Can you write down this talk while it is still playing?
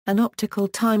An optical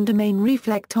time-domain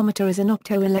reflectometer is an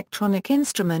optoelectronic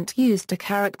instrument used to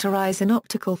characterize an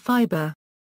optical fiber.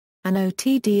 An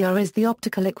Otdr is the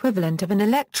optical equivalent of an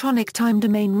electronic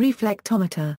time-domain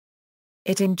reflectometer.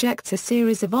 It injects a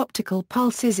series of optical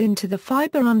pulses into the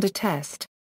fiber under test.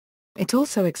 It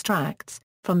also extracts,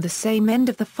 from the same end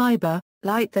of the fiber,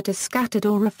 light that is scattered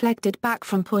or reflected back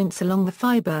from points along the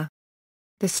fiber.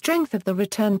 The strength of the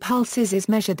return pulses is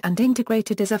measured and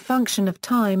integrated as a function of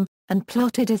time, and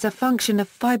plotted as a function of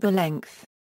fiber length.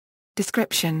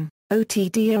 Description: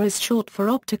 Otdr is short for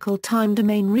optical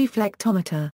time-domain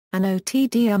reflectometer. An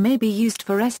Otdr may be used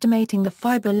for estimating the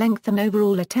fiber length and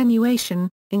overall attenuation,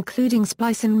 including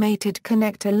splice and mated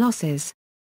connector losses.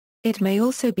 It may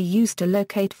also be used to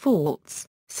locate faults,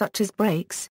 such as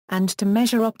breaks, and to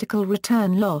measure optical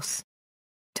return loss.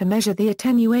 To measure the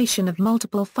attenuation of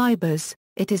multiple fibers,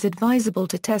 it is advisable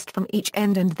to test from each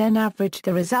end and then average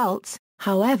the results.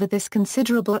 However, this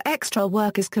considerable extra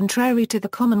work is contrary to the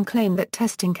common claim that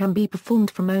testing can be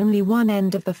performed from only one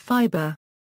end of the fiber.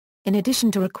 In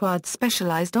addition to required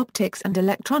specialized optics and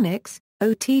electronics,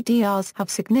 Otdrs have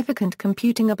significant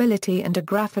computing ability and a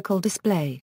graphical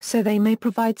display, so they may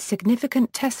provide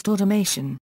significant test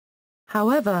automation.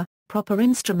 However, proper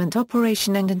instrument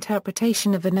operation and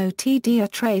interpretation of an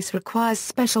Otdr trace requires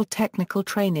special technical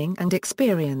training and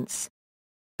experience.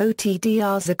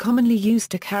 Otdrs are commonly used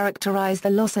to characterize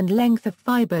the loss and length of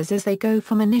fibers as they go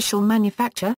from initial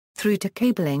manufacture, through to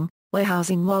cabling,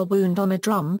 warehousing while wound on a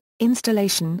drum,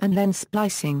 installation and then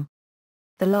splicing.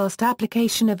 The last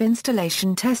application of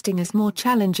installation testing is more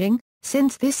challenging,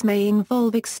 since this may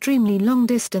involve extremely long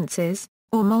distances,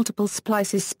 or multiple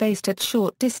splices spaced at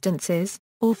short distances,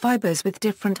 or fibers with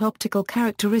different optical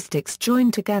characteristics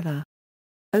joined together.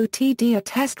 Otdr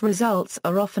test results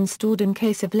are often stored in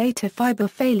case of later fiber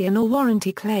failure or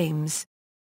warranty claims.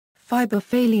 Fiber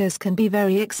failures can be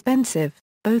very expensive,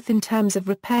 both in terms of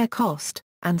repair cost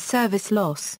and service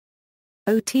loss.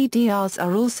 Otdrs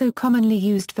are also commonly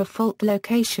used for fault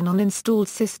location on installed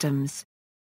systems.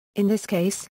 In this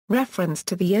case, reference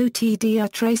to the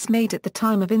Otdr trace made at the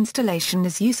time of installation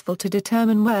is useful to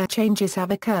determine where changes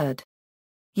have occurred.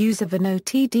 Use of an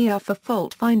Otdr for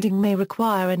fault finding may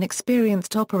require an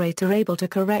experienced operator able to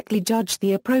correctly judge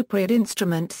the appropriate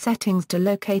instrument settings to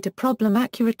locate a problem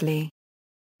accurately.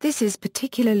 This is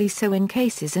particularly so in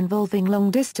cases involving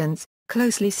long-distance,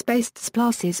 closely spaced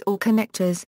splices or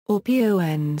connectors, or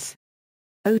PONs.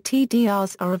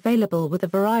 Otdrs are available with a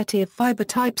variety of fiber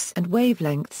types and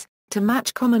wavelengths, to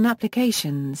match common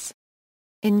applications.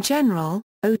 In general,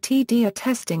 Otdr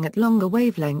testing at longer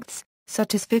wavelengths,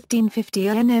 such as 1550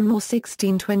 nm or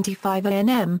 1625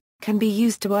 nm, can be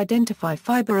used to identify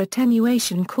fiber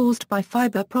attenuation caused by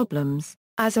fiber problems,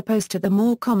 as opposed to the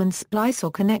more common splice or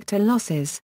connector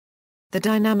losses. The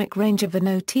dynamic range of an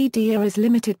Otdr is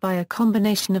limited by a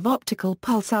combination of optical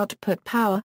pulse output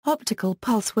power, optical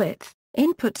pulse width,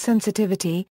 input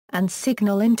sensitivity, and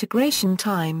signal integration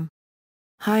time.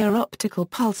 Higher optical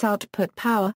pulse output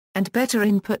power, and better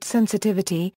input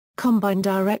sensitivity, combine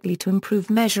directly to improve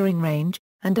measuring range,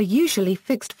 and are usually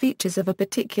fixed features of a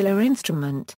particular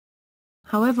instrument.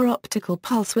 However, optical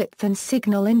pulse width and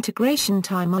signal integration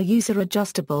time are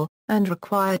user-adjustable, and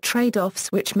require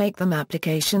trade-offs which make them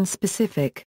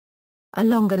application-specific. A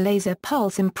longer laser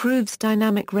pulse improves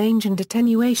dynamic range and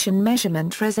attenuation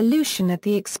measurement resolution at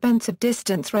the expense of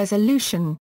distance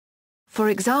resolution. For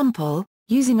example,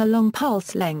 using a long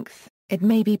pulse length, it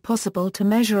may be possible to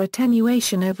measure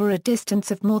attenuation over a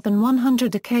distance of more than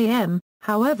 100 km,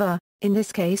 however, in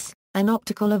this case, an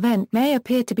optical event may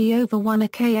appear to be over 1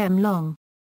 km long.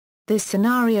 This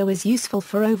scenario is useful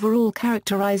for overall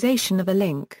characterization of a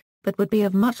link, but would be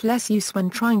of much less use when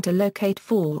trying to locate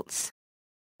faults.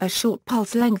 A short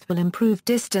pulse length will improve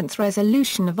distance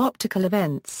resolution of optical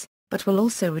events, but will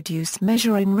also reduce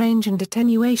measuring range and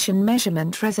attenuation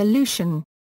measurement resolution.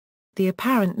 The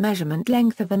apparent measurement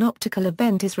length of an optical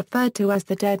event is referred to as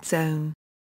the dead zone.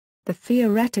 The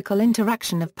theoretical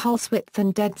interaction of pulse width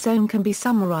and dead zone can be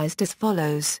summarized as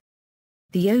follows.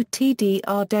 The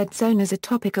Otdr dead zone is a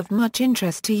topic of much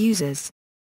interest to users.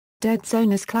 Dead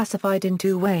zone is classified in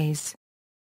two ways.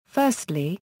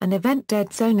 Firstly, an event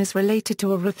dead zone is related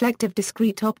to a reflective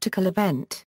discrete optical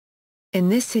event. In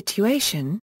this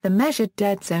situation, the measured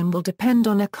dead zone will depend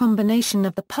on a combination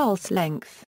of the pulse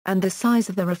length and the size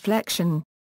of the reflection.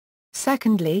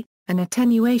 Secondly, an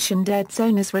attenuation dead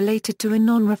zone is related to a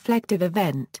non-reflective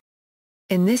event.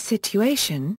 In this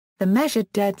situation, the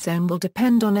measured dead zone will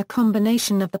depend on a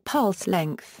combination of the pulse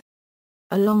length.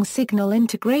 A long signal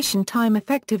integration time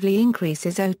effectively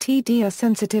increases Otdr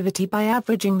sensitivity by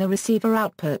averaging the receiver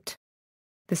output.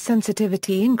 the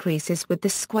sensitivity increases with the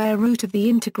square root of the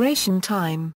integration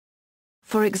time.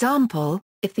 For example,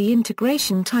 if the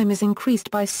integration time is increased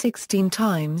by 16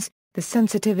 times, the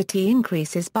sensitivity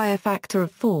increases by a factor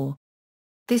of 4.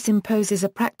 This imposes a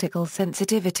practical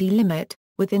sensitivity limit,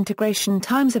 with integration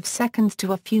times of seconds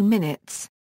to a few minutes.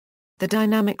 The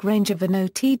dynamic range of an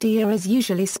Otdr is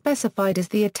usually specified as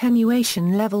the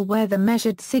attenuation level where the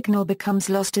measured signal becomes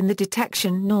lost in the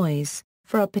detection noise,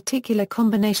 for a particular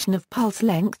combination of pulse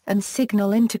length and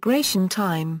signal integration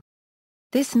time.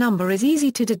 This number is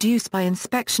easy to deduce by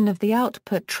inspection of the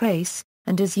output trace,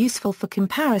 and is useful for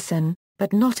comparison,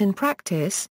 but not in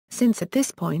practice, since at this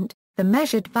point, the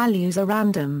measured values are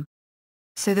random.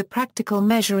 So the practical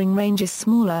measuring range is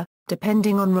smaller,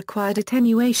 depending on required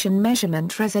attenuation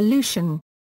measurement resolution.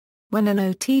 When an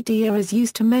Otdr is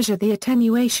used to measure the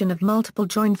attenuation of multiple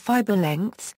joint fiber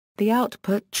lengths, the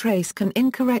output trace can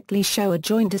incorrectly show a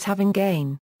joint as having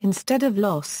gain, instead of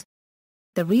loss.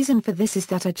 The reason for this is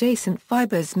that adjacent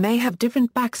fibers may have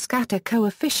different backscatter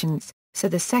coefficients, so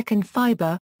the second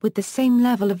fiber, with the same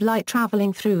level of light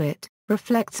traveling through it,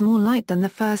 reflects more light than the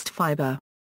first fiber.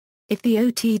 If the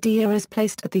Otdr is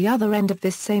placed at the other end of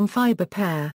this same fiber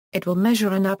pair, it will measure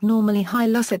an abnormally high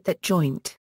loss at that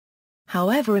joint.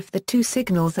 However, if the two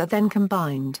signals are then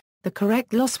combined, the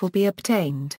correct loss will be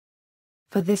obtained.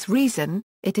 For this reason,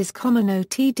 it is common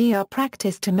Otdr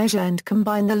practice to measure and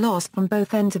combine the loss from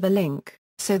both ends of a link,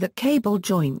 so that cable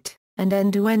joint, and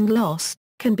end-to-end loss,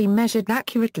 can be measured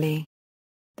accurately.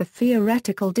 The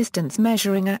theoretical distance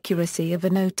measuring accuracy of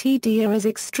an Otdr is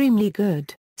extremely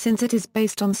good, since it is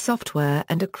based on software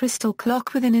and a crystal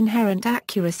clock with an inherent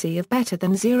accuracy of better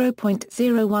than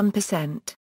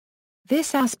 0.01%.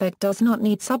 This aspect does not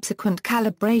need subsequent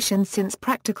calibration since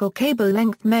practical cable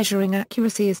length measuring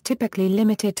accuracy is typically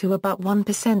limited to about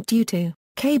 1% due to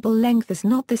cable length is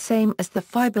not the same as the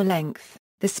fiber length,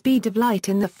 the speed of light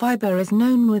in the fiber is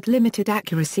known with limited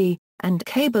accuracy, and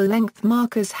cable length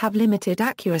markers have limited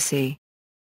accuracy.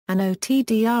 An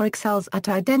Otdr excels at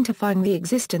identifying the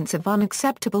existence of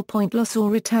unacceptable point loss or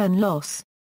return loss.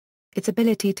 Its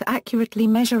ability to accurately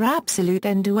measure absolute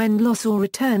end-to-end loss or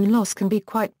return loss can be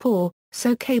quite poor,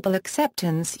 so cable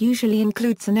acceptance usually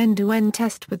includes an end-to-end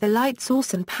test with a light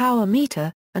source and power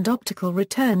meter, and optical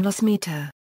return loss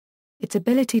meter. Its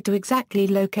ability to exactly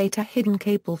locate a hidden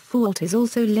cable fault is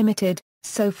also limited,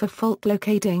 so for fault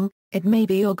locating, it may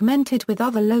be augmented with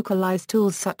other localized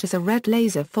tools such as a red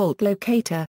laser fault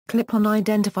locator, clip-on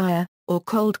identifier, or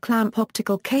cold clamp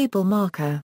optical cable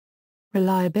marker.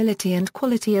 Reliability and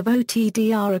quality of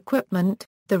Otdr equipment.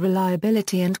 The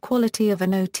reliability and quality of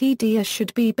an Otdr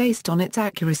should be based on its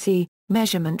accuracy,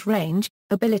 measurement range,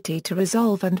 ability to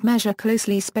resolve and measure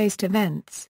closely spaced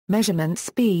events, measurement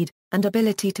speed, and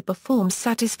ability to perform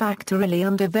satisfactorily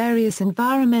under various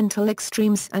environmental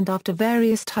extremes and after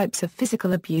various types of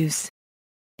physical abuse.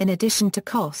 In addition to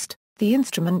cost, the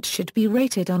instrument should be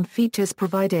rated on features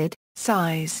provided,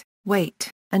 size, weight,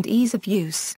 and ease of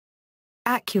use.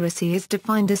 Accuracy is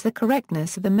defined as the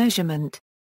correctness of the measurement.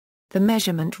 The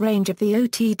measurement range of the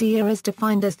Otdr is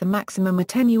defined as the maximum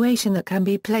attenuation that can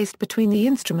be placed between the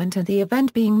instrument and the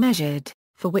event being measured,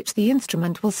 for which the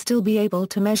instrument will still be able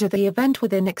to measure the event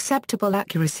within acceptable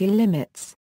accuracy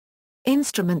limits.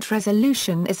 Instrument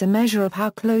resolution is a measure of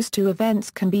how close two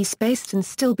events can be spaced and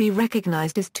still be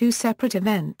recognized as two separate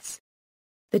events.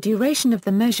 The duration of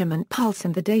the measurement pulse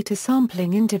and the data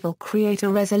sampling interval create a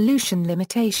resolution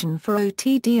limitation for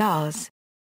Otdrs.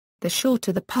 The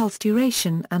shorter the pulse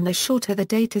duration and the shorter the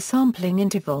data sampling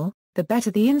interval, the better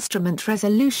the instrument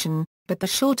resolution, but the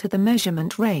shorter the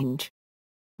measurement range.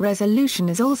 Resolution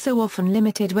is also often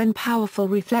limited when powerful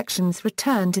reflections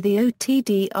return to the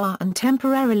Otdr and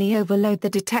temporarily overload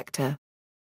the detector.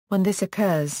 When this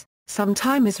occurs, some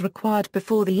time is required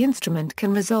before the instrument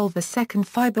can resolve a second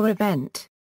fiber event.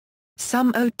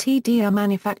 Some Otdr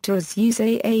manufacturers use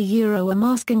a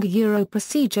masking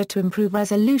procedure to improve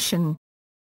resolution.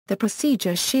 The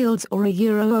procedure shields or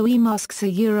OE masks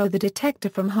the detector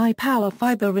from high-power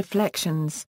fiber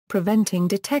reflections, preventing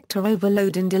detector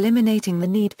overload and eliminating the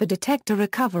need for detector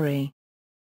recovery.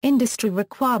 Industry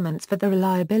requirements for the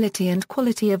reliability and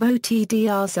quality of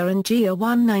Otdrs are in GEA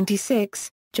 196,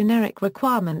 generic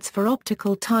requirements for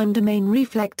optical time-domain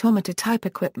reflectometer type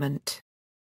equipment.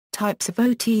 Types of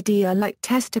Otdr-like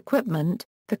test equipment.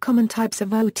 The common types of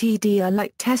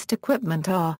Otdr-like test equipment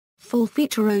are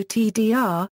full-feature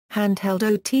Otdr, handheld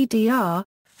Otdr,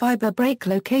 fiber break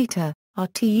locator,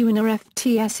 RTU and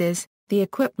RFTSs. The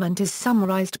equipment is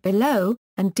summarized below,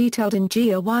 and detailed in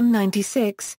GEA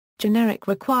 196, generic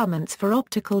requirements for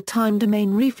optical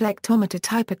time-domain reflectometer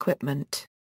type equipment.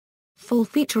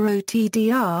 Full-feature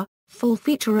Otdr,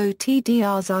 Full-feature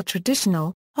OTDRs are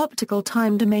traditional, optical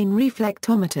time-domain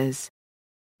reflectometers.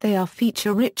 They are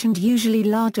feature-rich and usually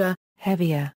larger,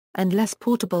 heavier, and less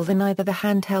portable than either the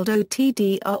handheld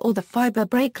OTDR or the fiber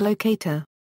brake locator.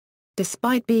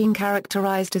 Despite being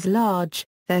characterized as large,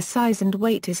 their size and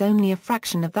weight is only a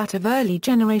fraction of that of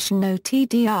early-generation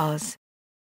OTDRs.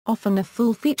 Often a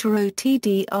full-feature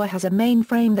OTDR has a main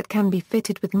frame that can be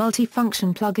fitted with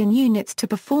multifunction plug-in units to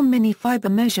perform many fiber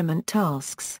measurement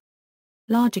tasks.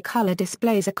 Larger color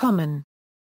displays are common.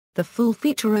 The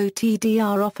full-feature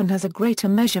OTDR often has a greater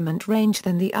measurement range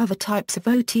than the other types of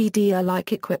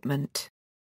OTDR-like equipment.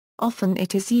 Often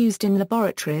it is used in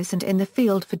laboratories and in the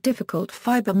field for difficult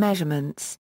fiber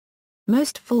measurements.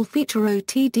 Most full-feature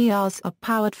OTDRs are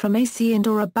powered from AC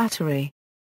and/or a battery.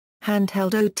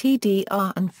 Handheld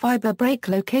OTDR and fiber brake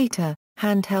locator.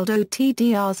 Handheld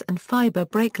OTDRs and fiber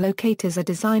brake locators are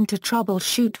designed to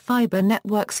troubleshoot fiber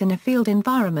networks in a field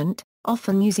environment,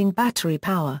 often using battery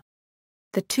power.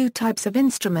 The two types of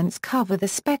instruments cover the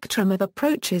spectrum of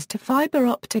approaches to fiber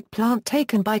optic plant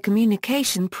taken by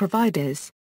communication providers.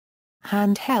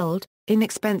 Handheld,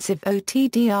 inexpensive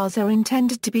OTDRs are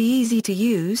intended to be easy to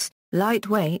use,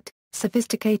 lightweight,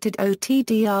 sophisticated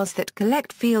OTDRs that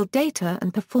collect field data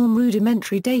and perform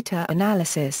rudimentary data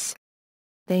analysis.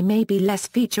 They may be less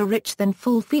feature-rich than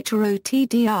full-feature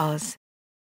OTDRs.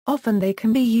 Often they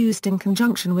can be used in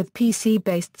conjunction with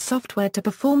PC-based software to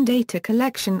perform data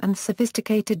collection and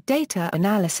sophisticated data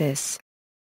analysis.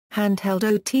 Handheld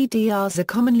OTDRs are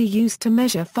commonly used to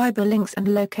measure fiber links and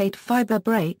locate fiber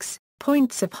breaks,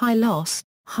 points of high loss,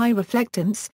 high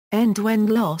reflectance, end-to-end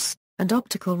loss, and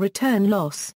optical return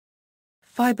loss.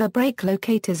 Fiber brake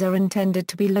locators are intended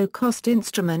to be low-cost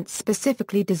instruments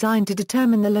specifically designed to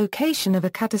determine the location of a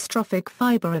catastrophic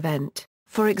fiber event,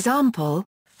 for example,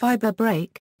 fiber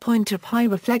break, point of high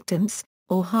reflectance,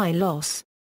 or high loss.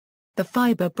 The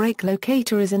fiber brake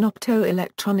locator is an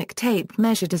optoelectronic tape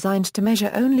measure designed to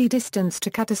measure only distance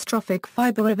to catastrophic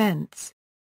fiber events.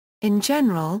 In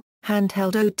general,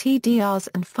 handheld OTDRs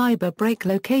and fiber brake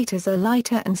locators are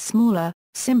lighter and smaller,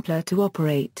 simpler to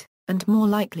operate, and more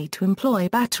likely to employ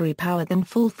battery power than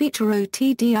full-feature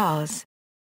OTDRs.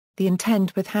 The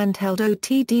intent with handheld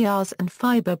OTDRs and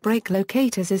fiber brake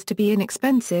locators is to be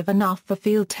inexpensive enough for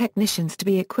field technicians to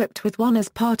be equipped with one as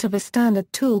part of a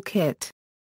standard toolkit.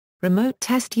 Remote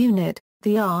Test Unit,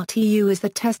 the RTU is the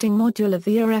testing module of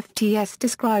the RFTS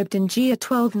described in GA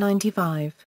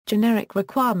 1295, Generic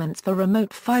Requirements for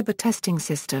Remote Fiber Testing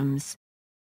Systems.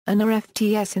 An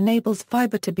RFTS enables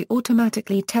fiber to be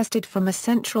automatically tested from a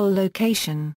central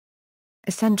location.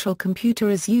 A central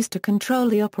computer is used to control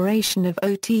the operation of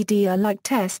OTDR-like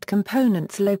test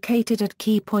components located at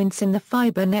key points in the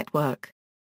fiber network.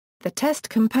 The test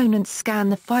components scan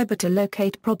the fiber to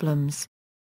locate problems.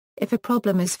 If a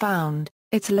problem is found,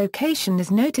 its location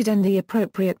is noted and the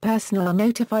appropriate personnel are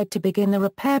notified to begin the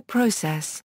repair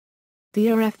process. The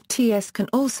RFTS can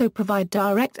also provide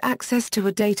direct access to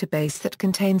a database that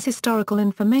contains historical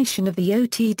information of the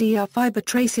OTDR fiber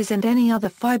traces and any other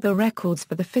fiber records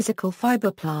for the physical fiber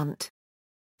plant.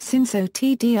 Since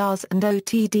OTDRs and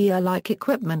OTDR-like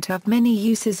equipment have many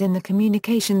uses in the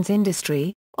communications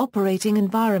industry, operating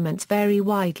environments vary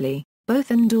widely, both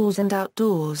indoors and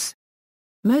outdoors.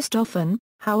 Most often,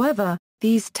 however,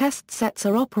 these test sets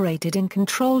are operated in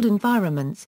controlled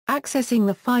environments, accessing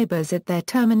the fibers at their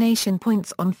termination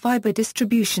points on fiber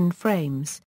distribution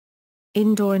frames.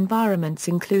 Indoor environments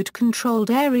include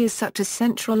controlled areas such as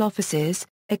central offices,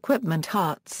 equipment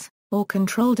huts, or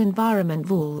controlled environment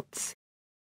vaults.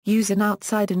 Use in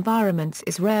outside environments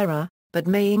is rarer, but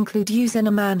may include use in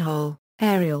a manhole,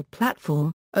 aerial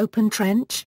platform, open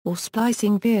trench, or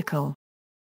splicing vehicle.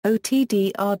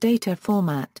 OTDR data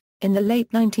format. In the late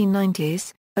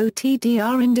 1990s,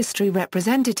 OTDR industry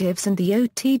representatives and the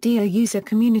OTDR user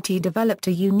community developed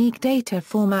a unique data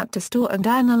format to store and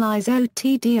analyze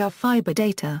OTDR fiber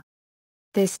data.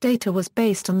 This data was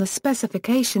based on the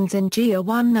specifications in GA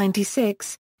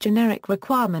 196, Generic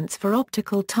Requirements for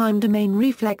Optical Time-Domain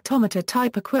Reflectometer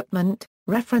Type Equipment,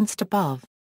 referenced above.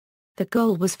 The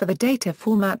goal was for the data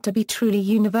format to be truly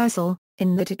universal,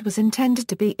 in that it was intended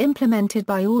to be implemented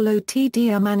by all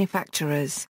OTDR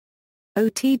manufacturers.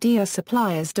 OTDR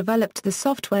suppliers developed the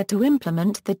software to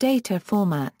implement the data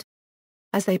format.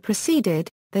 As they proceeded,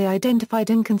 they identified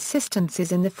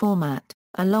inconsistencies in the format,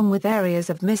 along with areas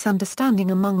of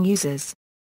misunderstanding among users.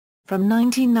 From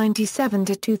 1997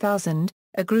 to 2000,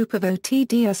 a group of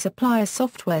OTDR supplier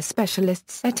software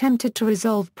specialists attempted to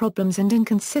resolve problems and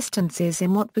inconsistencies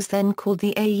in what was then called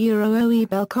the A-OE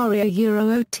Belcoria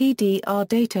OTDR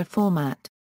data format.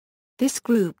 This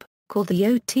group, called the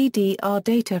Otdr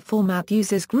Data Format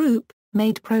Users Group,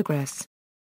 made progress.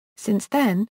 Since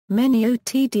then, many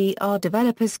Otdr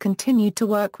developers continued to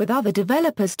work with other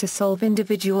developers to solve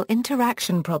individual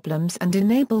interaction problems and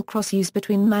enable cross-use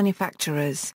between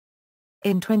manufacturers.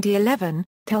 In 2011,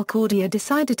 Locator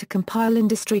decided to compile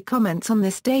industry comments on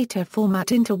this data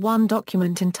format into one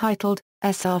document entitled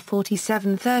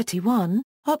SR4731,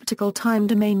 Optical Time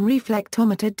Domain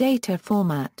Reflectometer Data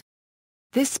Format.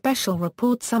 This special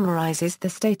report summarizes the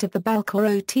state of the bulk or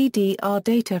Otdr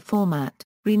data format,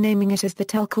 renaming it as the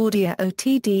Locator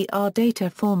Otdr data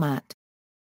format.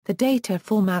 The data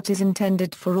format is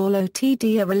intended for all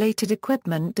Otdr-related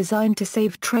equipment designed to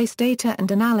save trace data and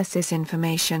analysis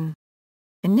information.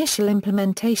 Initial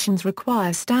implementations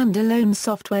require standalone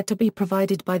software to be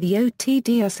provided by the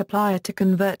Otdr supplier to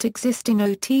convert existing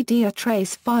Otdr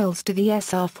trace files to the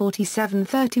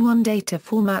SR4731 data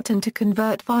format and to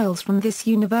convert files from this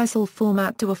universal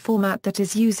format to a format that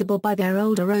is usable by their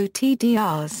older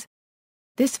Otdrs.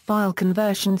 This file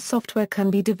conversion software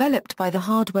can be developed by the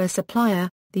hardware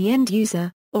supplier, the end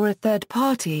user, or a third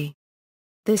party.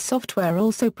 This software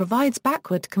also provides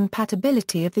backward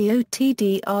compatibility of the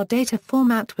Otdr data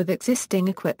format with existing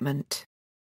equipment.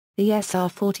 The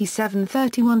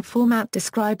SR4731 format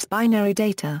describes binary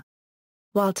data.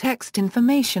 While text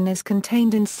information is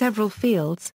contained in several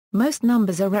fields, most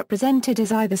numbers are represented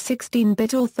as either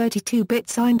 16-bit or 32-bit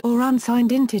signed or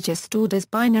unsigned integers stored as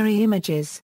binary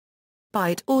images.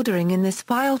 Byte ordering in this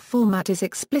file format is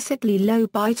explicitly low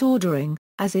byte ordering,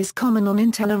 as is common on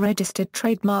Intel-registered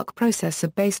trademark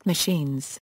processor-based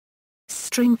machines.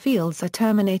 String fields are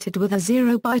terminated with a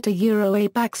 0 byte a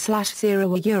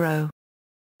 /0 a euro.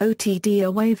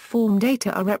 Otdr waveform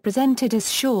data are represented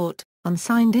as short,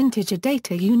 unsigned integer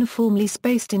data uniformly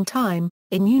spaced in time,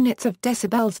 in units of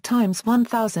decibels times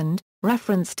 1000,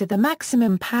 reference to the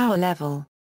maximum power level.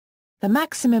 The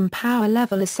maximum power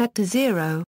level is set to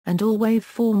 0, and all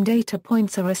waveform data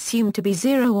points are assumed to be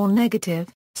 0 or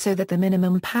negative, so that the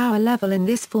minimum power level in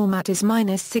this format is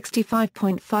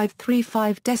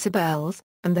 -65.535 decibels,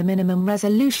 and the minimum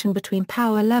resolution between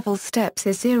power level steps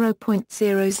is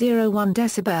 0.001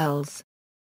 decibels.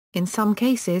 In some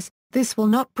cases, this will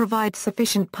not provide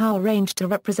sufficient power range to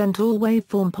represent all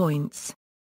waveform points.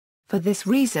 For this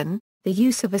reason, the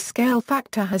use of a scale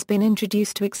factor has been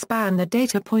introduced to expand the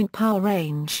data point power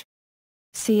range.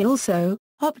 See also,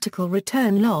 optical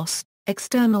return loss,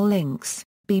 external links.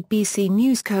 BBC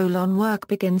News: work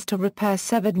begins to repair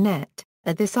severed net.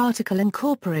 This article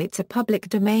incorporates a public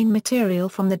domain material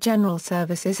from the General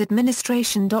Services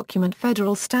Administration document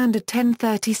Federal Standard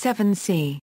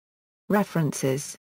 1037C. References